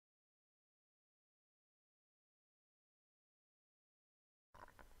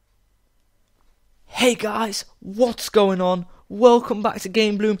Hey guys, what's going on? Welcome back to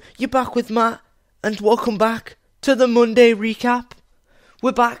Game Bloom. You're back with Matt, and welcome back to the Monday recap.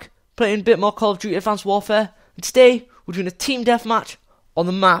 We're back playing a bit more Call of Duty Advanced Warfare, and today we're doing a team deathmatch on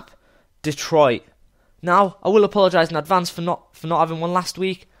the map Detroit. Now, I will apologise in advance for not having one last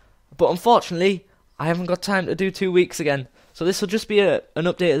week, but unfortunately, I haven't got time to do 2 weeks again. So this will just be an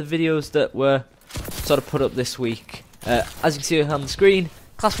update of the videos that were sort of put up this week. As you can see on the screen,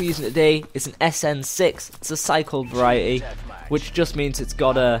 class we're using today is an SN6. It's a cycle variety, which just means it's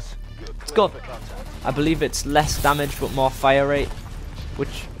got, I believe it's less damage but more fire rate.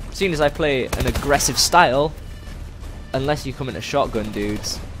 Which, seeing as I play an aggressive style, unless you come into shotgun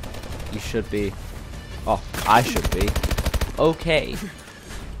dudes, you should be, I should be, okay.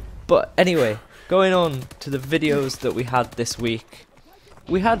 But anyway, going on to the videos that we had this week.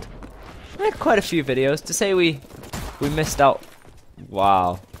 We had quite a few videos. To say we missed out.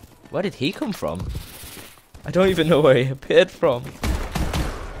 Wow, where did he come from? I don't even know where he appeared from.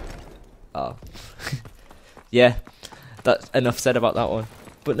 Oh, yeah, that's enough said about that one.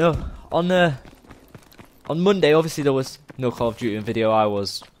 But no, on Monday, obviously there was no Call of Duty video. I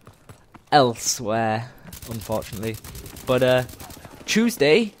was elsewhere, unfortunately. But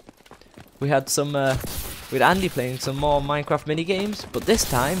Tuesday, we had Andy playing some more Minecraft mini games. But this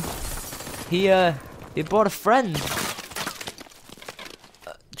time, he brought a friend.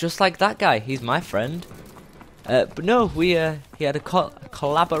 Just like that guy, he's my friend. But no, he had a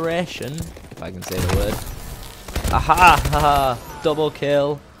collaboration, if I can say the word. Aha! Double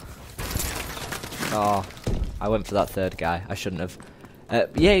kill. Oh, I went for that third guy. I shouldn't have.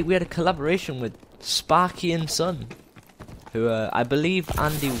 Yeah, we had a collaboration with Sparky and Son, who I believe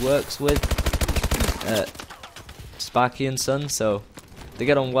Andy works with. Sparky and Son, so they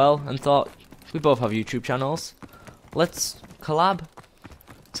get on well and thought, we both have YouTube channels. Let's collab.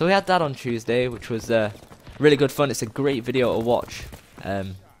 So we had that on Tuesday, which was really good fun. It's a great video to watch.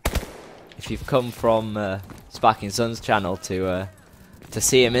 If you've come from Sparky and Son's channel to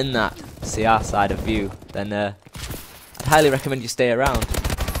see him in that, see our side of view, then I'd highly recommend you stay around,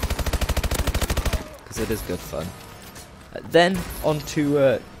 because it is good fun. Then on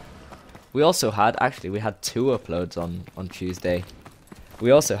to we had 2 uploads on Tuesday.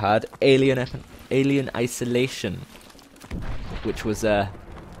 We also had Alien Isolation, which was a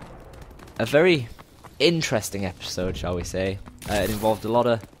very interesting episode, shall we say. It involved a lot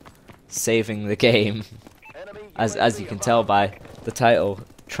of saving the game, as you can tell by the title,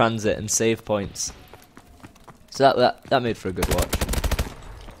 transit and save points. So that made for a good watch.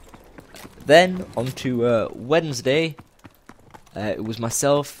 Then on to Wednesday. It was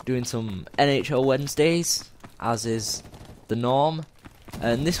myself doing some NHL Wednesdays, as is the norm.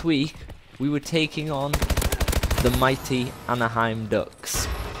 And this week we were taking on the mighty Anaheim Ducks,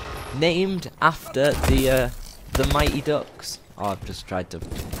 named after the Mighty Ducks. Oh, I've just tried to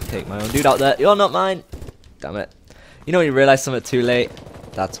take my own dude out there. You're not mine. Damn it. You know when you realise something too late?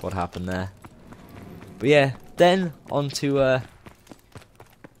 That's what happened there. But yeah, then on to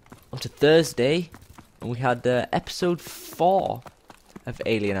Thursday, and we had episode 4 of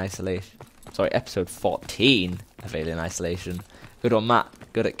Alien Isolation. Sorry, episode 14 of Alien Isolation. Good on Matt,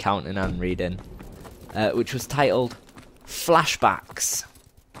 good at counting and reading. Which was titled Flashbacks.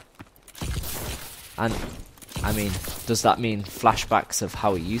 And, I mean, does that mean flashbacks of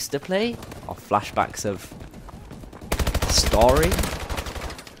how he used to play? Or flashbacks of the story?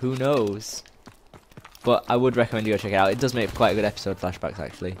 Who knows? But I would recommend you go check it out. It does make quite a good episode, flashbacks,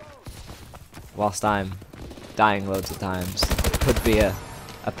 actually. Whilst I'm dying loads of times. It could be a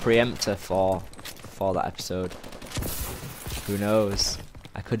preemptor for that episode. Who knows?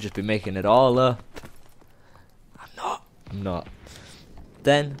 I could just be making it all up. I'm not.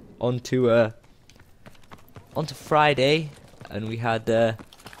 Then, on to Friday, and we had the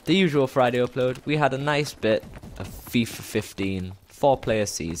usual Friday upload. We had a nice bit of FIFA 15 4-player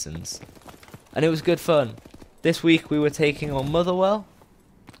seasons, and it was good fun. This week we were taking on Motherwell,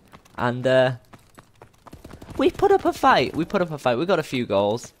 and we put up a fight. We got a few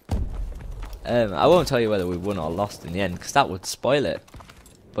goals. I won't tell you whether we won or lost in the end, because that would spoil it.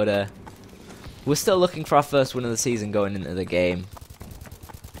 But we're still looking for our first win of the season going into the game.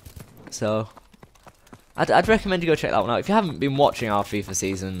 So I'd recommend you go check that one out. If you haven't been watching our FIFA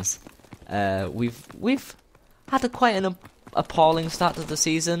seasons, we've had quite an appalling start to the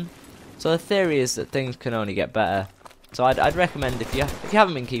season. So the theory is that things can only get better. So I'd recommend, if you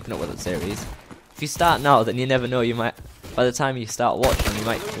haven't been keeping up with the series, if you start now, then you never know, you might, by the time you start watching, you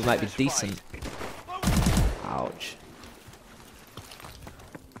might be decent. Ouch.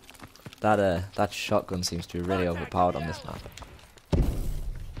 That shotgun seems to be really overpowered on this map.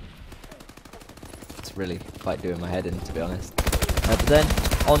 really quite doing my head in, to be honest. But then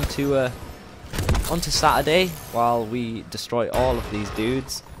on to Saturday, while we destroy all of these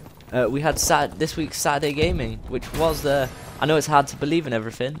dudes. We had this week's Saturday gaming, which was I know it's hard to believe in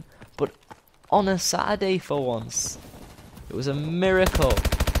everything, but on a Saturday for once, it was a miracle.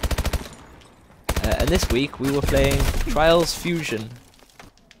 And this week we were playing Trials Fusion,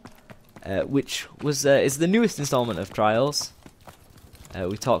 which was is the newest installment of Trials.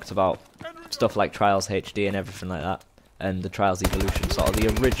 We talked about stuff like Trials HD and everything like that, and the Trials Evolution, sort of the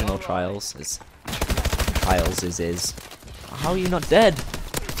original Trials. Trials is. How are you not dead?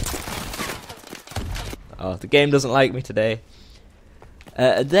 Oh, the game doesn't like me today.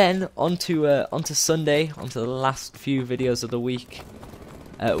 Then onto Sunday, onto the last few videos of the week.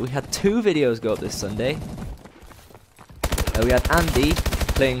 We had 2 videos go up this Sunday. We had Andy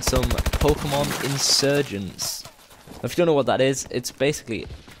playing some Pokemon Insurgents. If you don't know what that is, it's basically,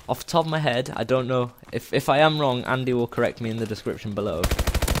 off the top of my head, I don't know. If I am wrong, Andy will correct me in the description below.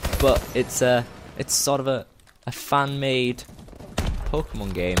 But it's sort of a fan-made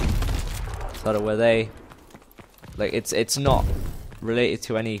Pokemon game, sort of where they, like, it's not related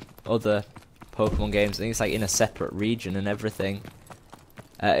to any other Pokemon games. I think it's like in a separate region and everything.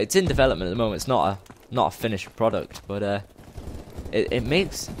 It's in development at the moment. It's not a finished product, but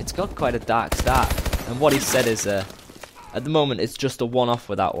it's got quite a dark start. And what he said is, at the moment it's just a one-off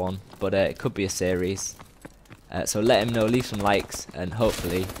with that one, but it could be a series. So let him know, leave some likes, and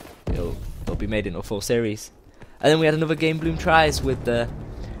hopefully it'll be made into a full series. And then we had another Game Bloom Tries with the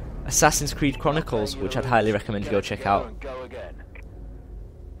Assassin's Creed Chronicles, which I'd highly recommend you go check out.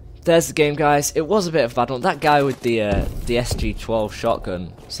 There's the game, guys. It was a bit of a bad one. That guy with the SG-12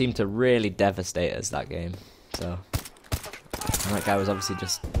 shotgun seemed to really devastate us that game. So, and that guy was obviously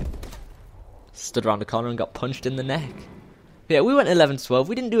just stood around the corner and got punched in the neck. But yeah, we went 11-12.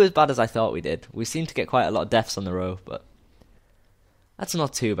 We didn't do as bad as I thought we did. We seemed to get quite a lot of deaths on the row, but that's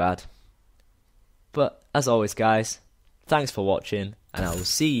not too bad. But as always, guys, thanks for watching, and I will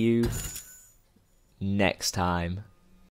see you next time.